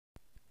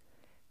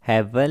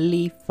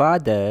Heavenly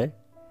Father,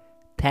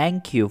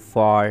 thank you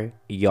for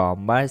your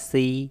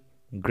mercy,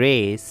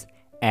 grace,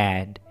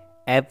 and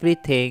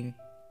everything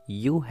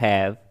you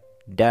have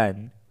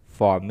done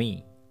for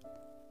me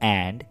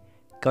and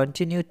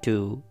continue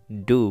to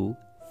do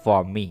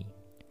for me.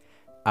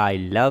 I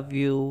love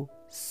you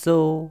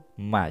so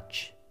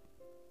much.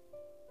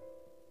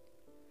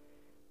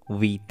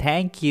 We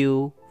thank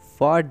you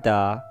for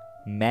the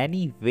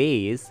many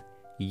ways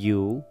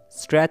you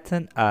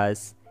strengthen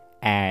us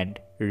and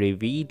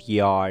reveal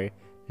your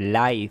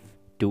life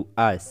to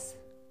us.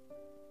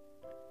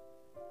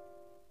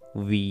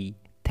 We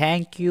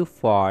thank you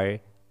for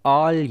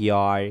all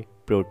your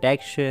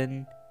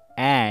protection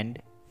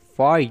and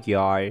for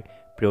your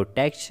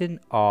protection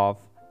of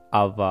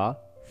our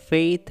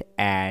faith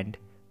and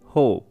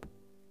hope.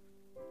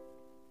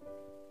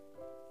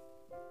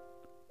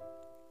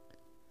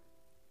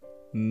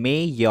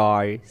 May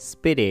your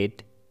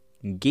Spirit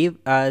give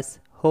us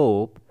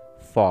hope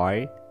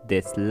for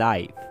this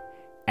life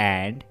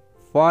and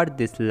for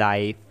this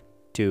life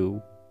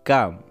to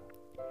come.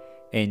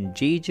 In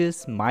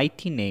Jesus'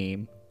 mighty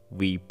name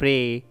we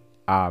pray,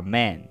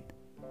 Amen.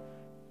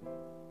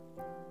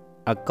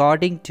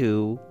 According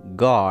to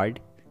God,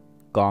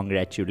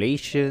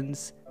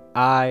 congratulations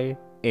are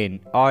in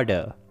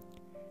order,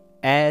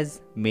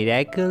 as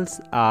miracles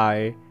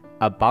are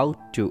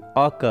about to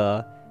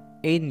occur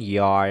in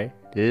your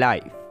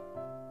life.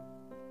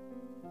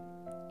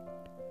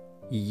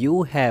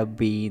 You have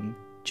been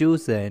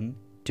chosen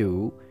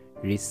to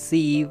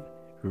receive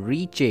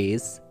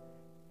riches,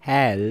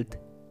 health,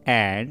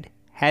 and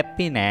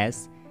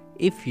happiness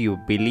if you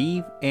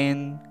believe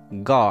in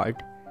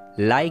God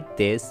like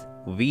this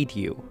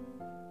video.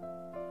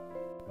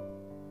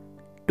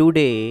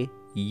 Today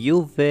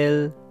you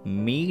will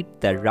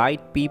meet the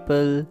right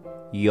people,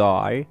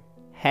 your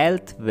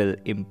health will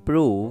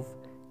improve,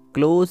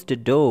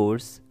 closed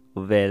doors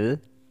will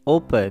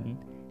open,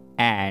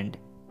 and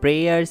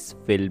prayers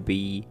will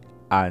be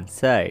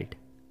answered.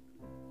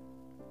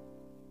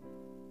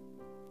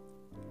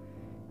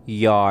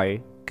 Your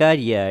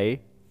career,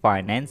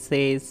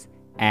 finances,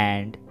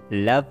 and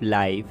love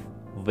life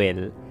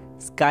will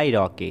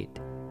skyrocket.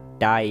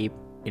 Type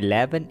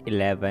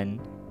 1111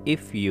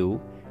 if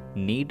you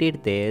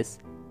needed this,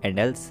 and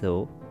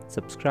also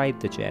subscribe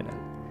the channel.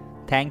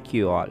 Thank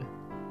you all.